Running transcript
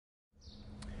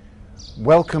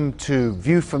Welcome to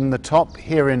View from the Top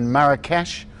here in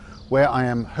Marrakesh, where I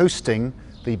am hosting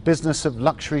the Business of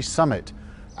Luxury Summit.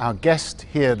 Our guest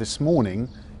here this morning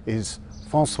is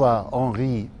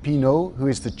François-Henri Pinault, who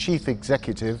is the Chief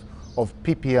Executive of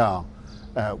PPR,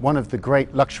 one of the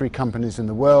great luxury companies in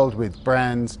the world with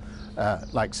brands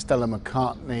like Stella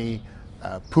McCartney,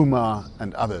 Puma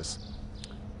and others.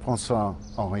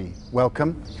 François-Henri,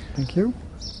 welcome. Thank you.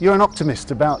 You're an optimist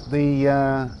about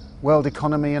the world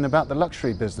economy and about the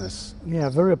luxury business. Yeah,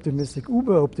 very optimistic,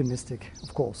 uber optimistic,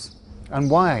 of course. And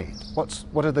why?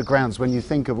 What are the grounds when you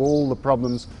think of all the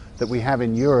problems that we have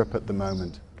in Europe at the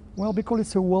moment? Well, because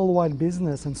it's a worldwide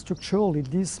business and structurally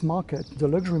this market, the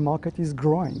luxury market, is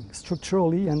growing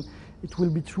structurally, and it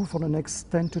will be true for the next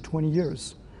 10 to 20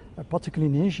 years,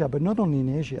 particularly in Asia, but not only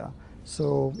in Asia.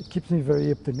 So it keeps me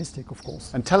very optimistic, of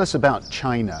course. And tell us about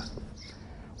China.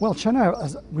 Well, China,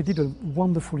 we did a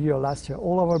wonderful year last year.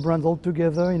 All our brands all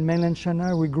together in mainland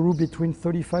China, we grew between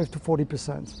 35 to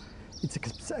 40%.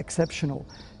 It's exceptional.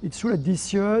 It's true that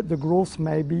this year the growth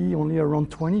may be only around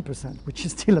 20%, which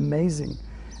is still amazing.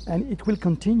 And it will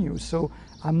continue. So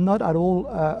I'm not at all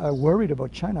worried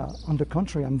about China. On the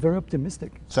contrary, I'm very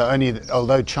optimistic. So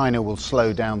although China will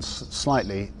slow down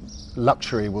slightly,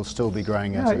 luxury will still be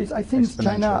growing I think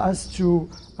China has to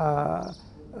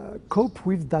cope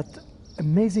with that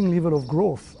amazing level of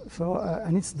growth. So,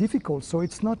 and it's difficult. So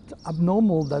it's not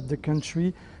abnormal that the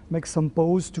country makes some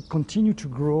pause to continue to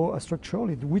grow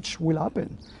structurally, which will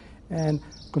happen. And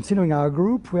considering our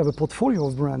group, we have a portfolio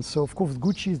of brands. So of course,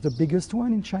 Gucci is the biggest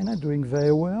one in China, doing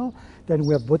very well. Then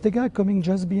we have Bottega coming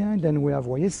just behind. Then we have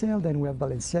YSL. Then we have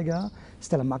Balenciaga,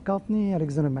 Stella McCartney,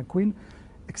 Alexander McQueen,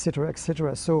 etc.,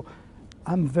 etc. So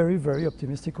I'm very, very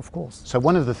optimistic, of course. So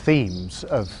one of the themes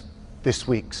of this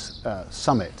week's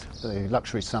summit, the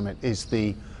luxury summit, is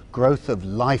the growth of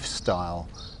lifestyle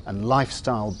and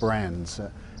lifestyle brands.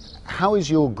 How is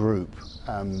your group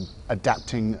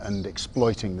adapting and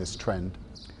exploiting this trend?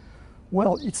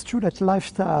 Well, it's true that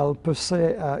lifestyle per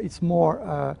se, it's more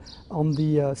on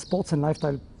the sports and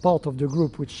lifestyle part of the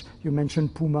group, which you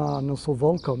mentioned Puma and also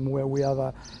Volcom, where we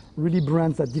have really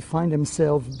brands that define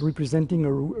themselves representing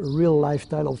a real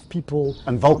lifestyle of people.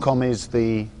 And Volcom is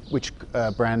which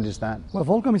brand is that? Well,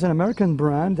 Volcom is an American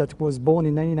brand that was born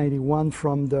in 1991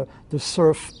 from the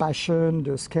surf passion,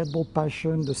 the skateboard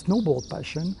passion, the snowboard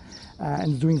passion,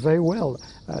 and doing very well,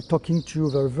 talking to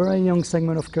a very young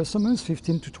segment of customers,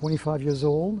 15 to 25 years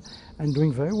old, and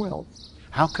doing very well.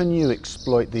 How can you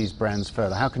exploit these brands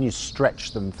further? How can you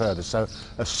stretch them further? So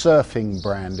a surfing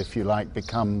brand, if you like,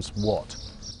 becomes what?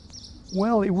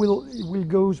 Well, it will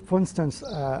go, for instance,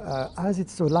 as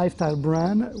it's a lifestyle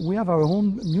brand, we have our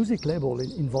own music label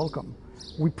in Volcom.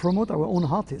 We promote our own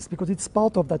artists because it's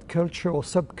part of that culture or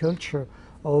subculture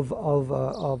of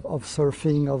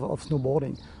surfing, of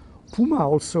snowboarding. Puma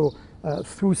also,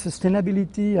 through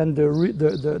sustainability and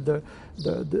the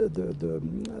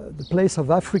place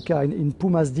of Africa in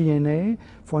Puma's DNA.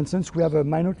 For instance, we have a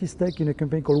minority stake in a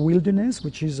company called Wilderness,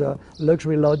 which is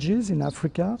luxury lodges in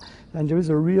Africa, and there is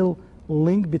a real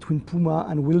link between Puma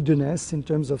and Wilderness in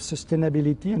terms of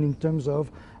sustainability and in terms of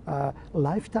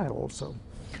lifestyle also.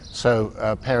 So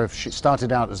a pair of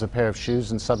started out as a pair of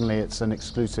shoes and suddenly it's an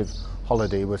exclusive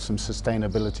holiday with some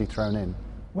sustainability thrown in.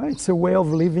 Well, it's a way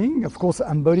of living, of course,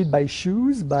 embodied by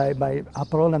shoes, by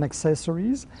apparel and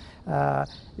accessories.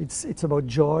 It's about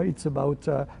joy, it's about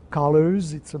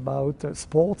colors, it's about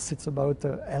sports, it's about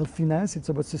healthiness, it's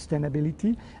about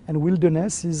sustainability. And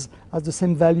Wilderness has the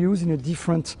same values in a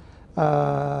different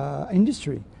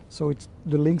industry. So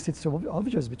the links, it's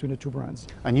obvious between the two brands.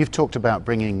 And you've talked about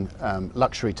bringing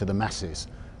luxury to the masses,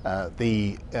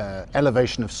 the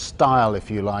elevation of style,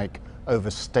 if you like, over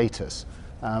status.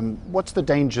 What's the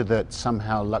danger that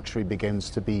somehow luxury begins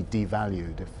to be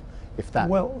devalued if that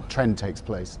trend takes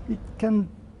place? It can.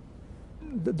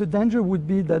 The danger would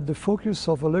be that the focus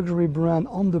of a luxury brand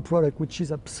on the product, which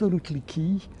is absolutely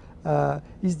key,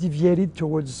 is deviated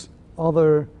towards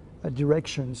other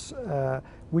directions,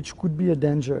 which could be a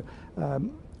danger.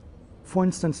 For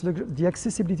instance, the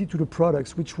accessibility to the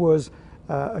products, which was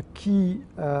a key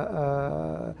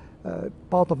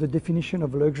part of the definition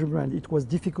of a luxury brand. It was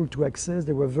difficult to access.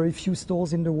 There were very few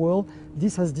stores in the world.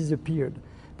 This has disappeared.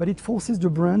 But it forces the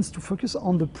brands to focus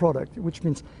on the product, which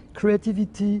means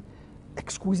creativity,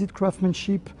 exquisite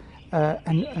craftsmanship,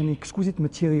 and exquisite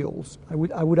materials. I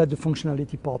would add the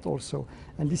functionality part also.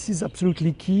 And this is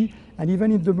absolutely key. And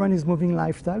even if the brand is moving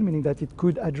lifestyle, meaning that it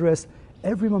could address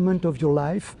every moment of your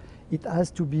life, it has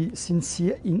to be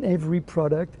sincere in every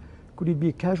product. Could it be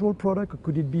a casual product, or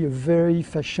could it be a very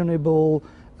fashionable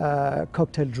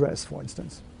cocktail dress, for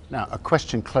instance? Now, a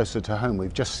question closer to home.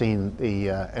 We've just seen the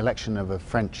election of a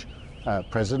French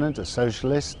president, a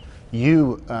socialist.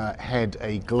 You head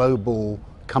a global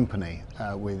company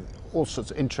with all sorts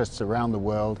of interests around the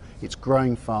world. It's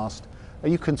growing fast. Are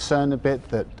you concerned a bit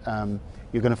that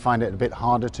you're going to find it a bit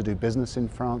harder to do business in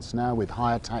France now with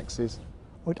higher taxes?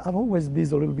 Well, it has always been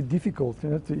a little bit difficult. You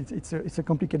know, it's a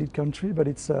complicated country, but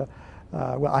it's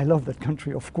well, I love that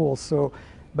country, of course. So,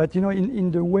 but you know,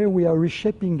 in the way we are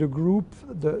reshaping the group,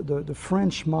 the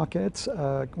French market,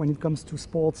 when it comes to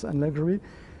sports and luxury,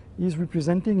 is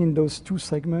representing in those two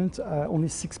segments only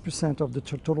 6% of the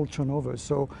total turnover.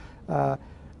 So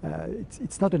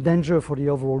it's not a danger for the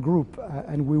overall group,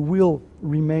 and we will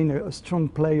remain a strong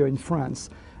player in France.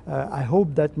 I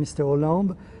hope that Mr.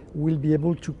 Hollande will be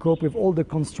able to cope with all the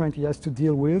constraints he has to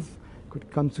deal with.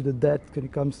 Could come to the debt, when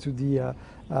it comes to the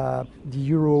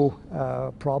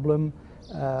euro problem.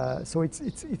 So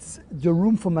it's the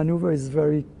room for maneuver is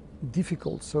very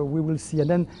difficult. So we will see. And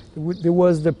then there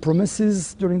was the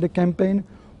promises during the campaign.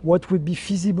 What would be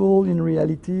feasible in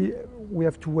reality? We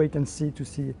have to wait and see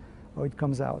how it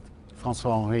comes out.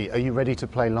 François-Henri, are you ready to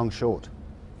play long short?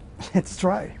 Let's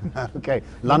try. Okay,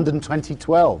 London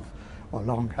 2012. Oh,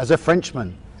 long. As a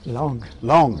Frenchman. Long.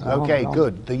 Long. Okay, long.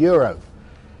 Good. The Euro.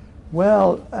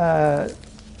 Well,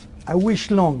 I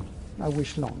wish long. I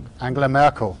wish long. Angela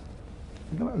Merkel.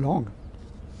 Long.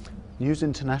 News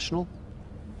International.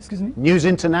 Excuse me? News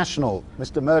International,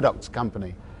 Mr. Murdoch's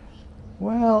company.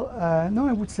 Well, no,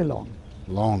 I would say long.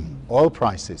 Long. Oil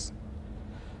prices.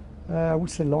 I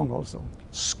would say long also.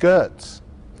 Skirts.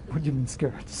 What do you mean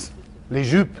skirts? Les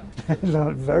jupes.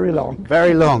 Very long.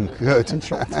 Very long. Good. And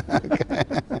short. Okay.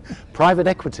 Private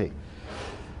equity.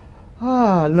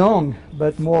 Long,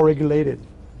 but more regulated.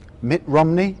 Mitt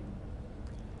Romney.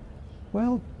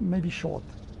 Well, maybe short.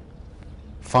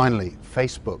 Finally,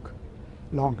 Facebook.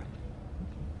 Long.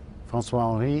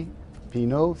 François-Henri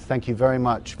Pinault, thank you very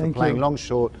much for Thank playing you. long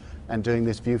short and doing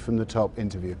this View from the Top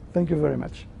interview. Thank you very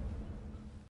much.